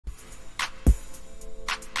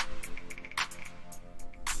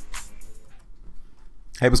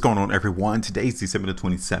Hey, what's going on, everyone? Today's December the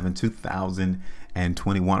 27th,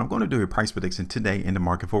 2021. I'm going to do a price prediction today in the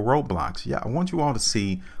market for Roblox. Yeah, I want you all to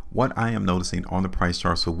see what I am noticing on the price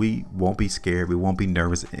chart so we won't be scared, we won't be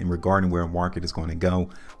nervous in regarding where the market is going to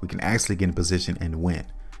go. We can actually get in position and win.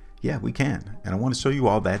 Yeah, we can. And I want to show you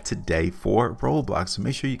all that today for Roblox. So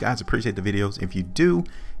make sure you guys appreciate the videos. If you do,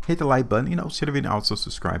 hit the like button, share the video, also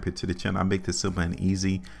subscribe here to the channel. I make this simple and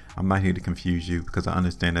easy. I'm not here to confuse you because I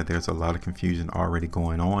understand that there's a lot of confusion already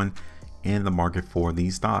going on in the market for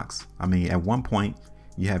these stocks. I mean, at one point,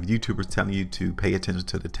 you have YouTubers telling you to pay attention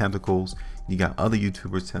to the technicals. You got other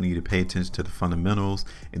YouTubers telling you to pay attention to the fundamentals.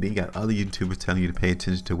 And then you got other YouTubers telling you to pay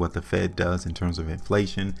attention to what the Fed does in terms of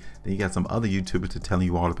inflation. Then you got some other YouTubers to telling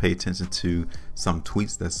you all to pay attention to some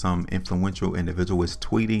tweets that some influential individual is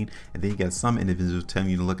tweeting. And then you got some individuals telling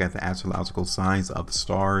you to look at the astrological signs of the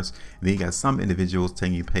stars. And then you got some individuals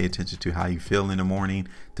telling you to pay attention to how you feel in the morning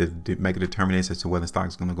to make a determination as to whether the stock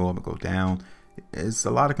is going to go up or go down. It's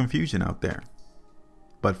a lot of confusion out there.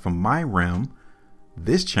 But from my realm,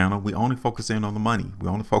 this channel, we only focus in on the money. We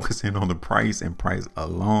only focus in on the price and price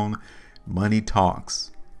alone. Money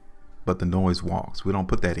talks, but the noise walks. We don't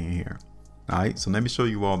put that in here. All right, so let me show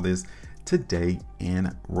you all this today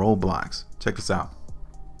in Roblox. Check this out.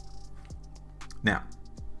 Now,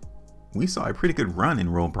 we saw a pretty good run in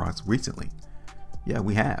Roblox recently. Yeah,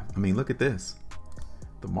 we have. I mean, look at this.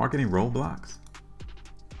 The market in Roblox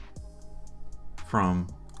from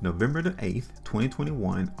November the 8th,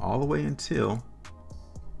 2021, all the way until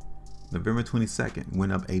November 22nd,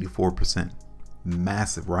 went up 84%.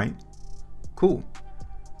 Massive, right? Cool.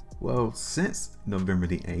 Well, since November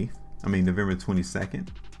the 8th, November 22nd,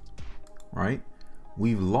 right?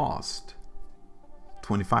 We've lost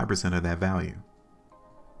 25% of that value.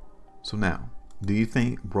 So now, do you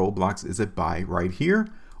think Roblox is a buy right here?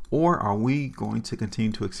 Or are we going to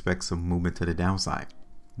continue to expect some movement to the downside?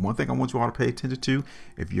 One thing I want you all to pay attention to,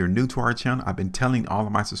 if you're new to our channel, I've been telling all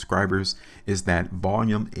of my subscribers is that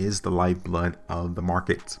volume is the lifeblood of the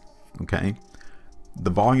market. Okay. The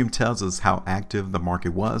volume tells us how active the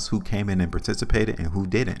market was, who came in and participated and who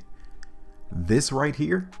didn't. This right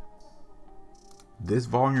here, this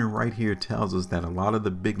volume right here tells us that a lot of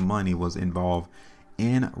the big money was involved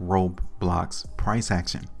in Roblox price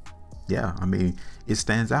action. Yeah. I mean, it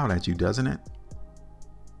stands out at you, doesn't it?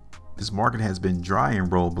 This market has been dry in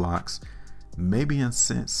Roblox, maybe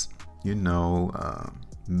since, May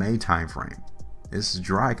timeframe. It's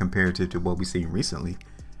dry comparative to what we've seen recently.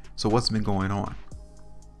 So what's been going on?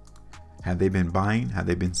 Have they been buying? Have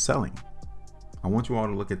they been selling? I want you all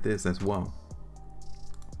to look at this as well.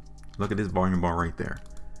 Look at this volume bar right there.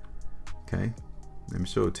 Okay, let me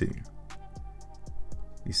show it to you.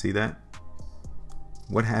 You see that?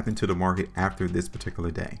 What happened to the market after this particular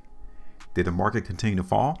day? Did the market continue to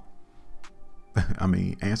fall?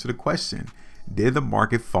 Answer the question. Did the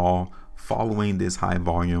market fall following this high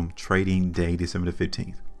volume trading day, December the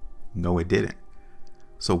 15th? No, it didn't.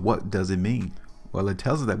 So what does it mean? Well, it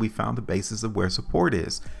tells us that we found the basis of where support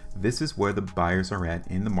is. This is where the buyers are at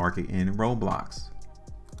in the market in Roblox.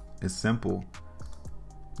 It's simple.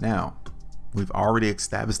 Now, we've already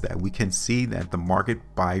established that. We can see that the market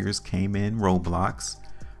buyers came in Roblox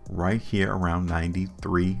right here around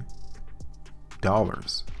 $93.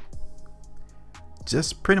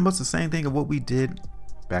 Just pretty much the same thing of what we did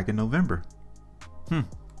back in November. Like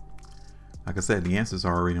I said, the answers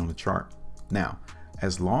are already on the chart. Now,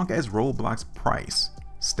 as long as Roblox price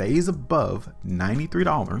stays above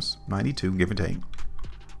 $93, 92 give or take,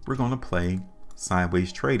 we're going to play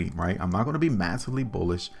sideways trading, right? I'm not going to be massively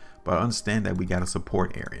bullish, but I understand that we got a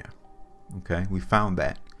support area. Okay, we found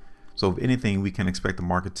that. So if anything, we can expect the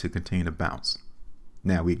market to continue to bounce.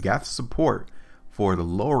 Now we got support for the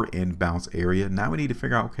lower end bounce area. Now we need to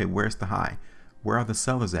figure out, okay, where's the high? Where are the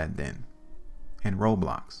sellers at then in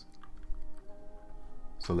Roblox?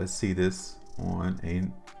 So let's see this on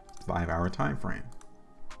a 5-hour time frame.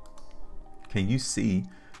 Can you see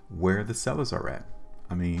where the sellers are at?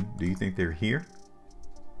 Do you think they're here?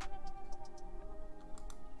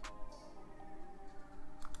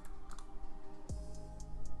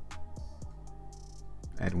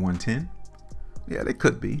 At 110? Yeah, they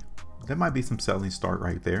could be. There might be some selling start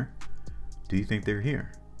right there. Do you think they're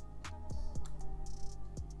here?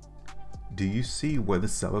 Do you see where the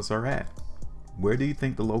sellers are at? Where do you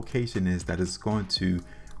think the location is that is going to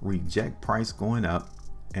reject price going up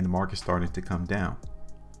and the market starting to come down?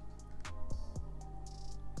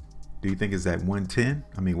 Do you think it's at 110?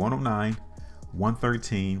 109,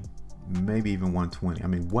 113, maybe even 120.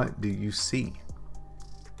 What do you see?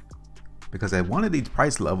 Because at one of these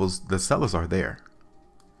price levels, the sellers are there.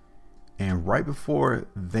 And right before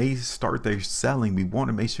they start their selling, we want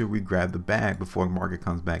to make sure we grab the bag before the market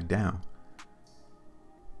comes back down.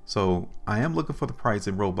 So I am looking for the price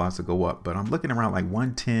in Roblox to go up, but I'm looking around like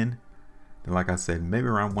 110. Then like I said, maybe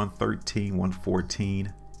around 113,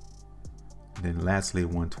 114. And then lastly,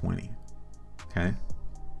 120. Okay.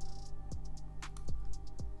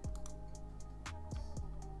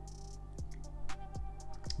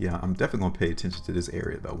 Yeah, I'm definitely going to pay attention to this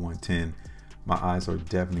area though, 110. My eyes are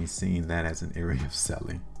definitely seeing that as an area of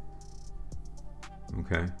selling.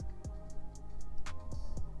 Okay.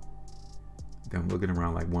 Then I'm looking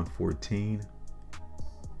around like 114.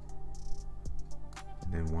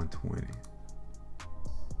 And then 120.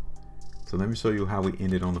 So let me show you how we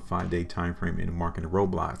ended on the 5-day time frame in the market of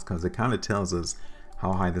Roblox, because it kind of tells us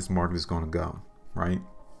how high this market is going to go, right?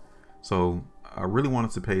 So I really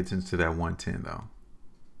wanted to pay attention to that 110 though,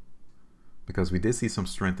 because we did see some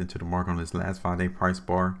strength into the market on this last 5-day price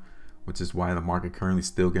bar, which is why the market currently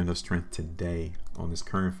still getting us strength today on this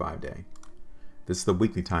current 5-day. This is the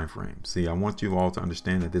weekly time frame. See, I want you all to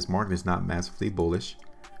understand that this market is not massively bullish,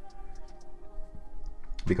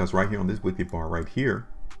 because right here on this weekly bar right here,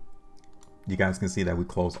 you guys can see that we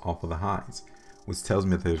closed off of the highs, which tells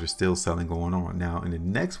me that there's still selling going on. Now in the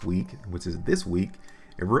next week, which is this week,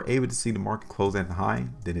 if we're able to see the market close at the high,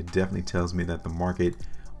 then it definitely tells me that the market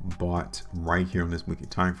bought right here on this weekly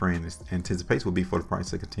time frame. This anticipates will be for the price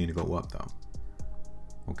to continue to go up though.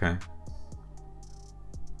 Okay.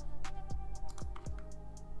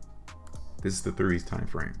 This is the 3 time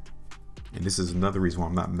frame. And this is another reason why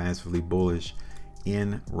I'm not massively bullish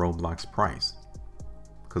in Roblox price,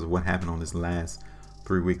 because of what happened on this last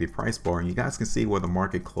 3 weekly price bar. And you guys can see where the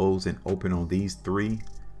market closed and opened on these 3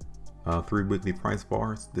 weekly price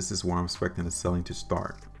bars. This is where I'm expecting the selling to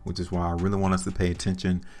start, which is why I really want us to pay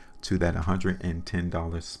attention to that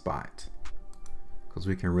 $110 spot, because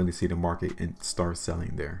we can really see the market and start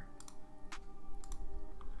selling there.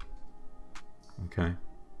 Okay.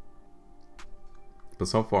 But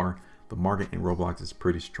so far, the market in Roblox is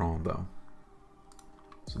pretty strong though.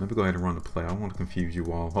 So let me go ahead and run the play. I don't want to confuse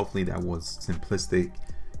you all. Hopefully that was simplistic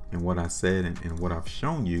in what I said and what I've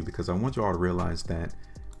shown you, because I want you all to realize that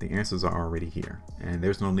the answers are already here. And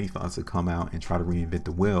there's no need for us to come out and try to reinvent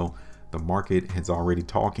the wheel. The market is already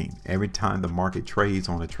talking. Every time the market trades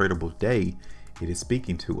on a tradable day, it is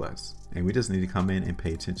speaking to us. And we just need to come in and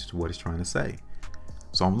pay attention to what it's trying to say.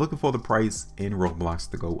 So I'm looking for the price in Roblox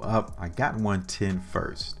to go up. I got 110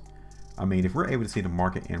 first. I mean, if we're able to see the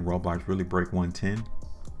market in Roblox really break 110,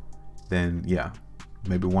 then yeah,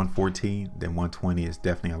 maybe 114, then 120 is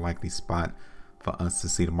definitely a likely spot for us to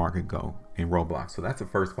see the market go in Roblox. So that's the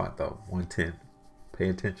first spot though, 110. Pay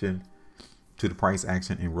attention to the price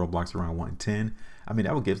action in Roblox around 110. I mean,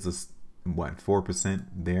 that would give us what, 4%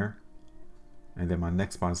 there. And then my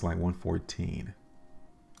next spot is like 114.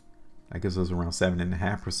 That gives us around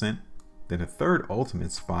 7.5%. Then the third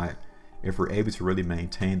ultimate spot, if we're able to really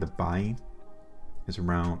maintain the buying, is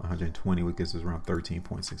around 120, which gives us around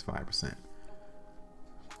 13.65%.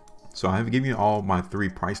 So I have given you all my 3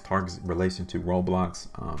 price targets in relation to Roblox,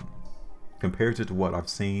 compared to what I've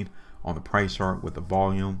seen on the price chart with the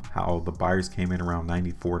volume, how the buyers came in around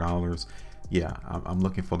 $94. Yeah, I'm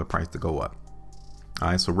looking for the price to go up. All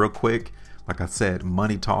right, so real quick, like I said,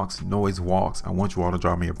 money talks, noise walks. I want you all to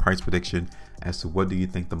draw me a price prediction as to what do you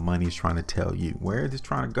think the money is trying to tell you. Where is it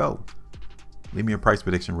trying to go? Leave me a price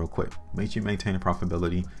prediction real quick. Make sure you maintain a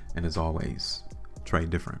profitability, and as always, trade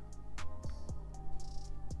different.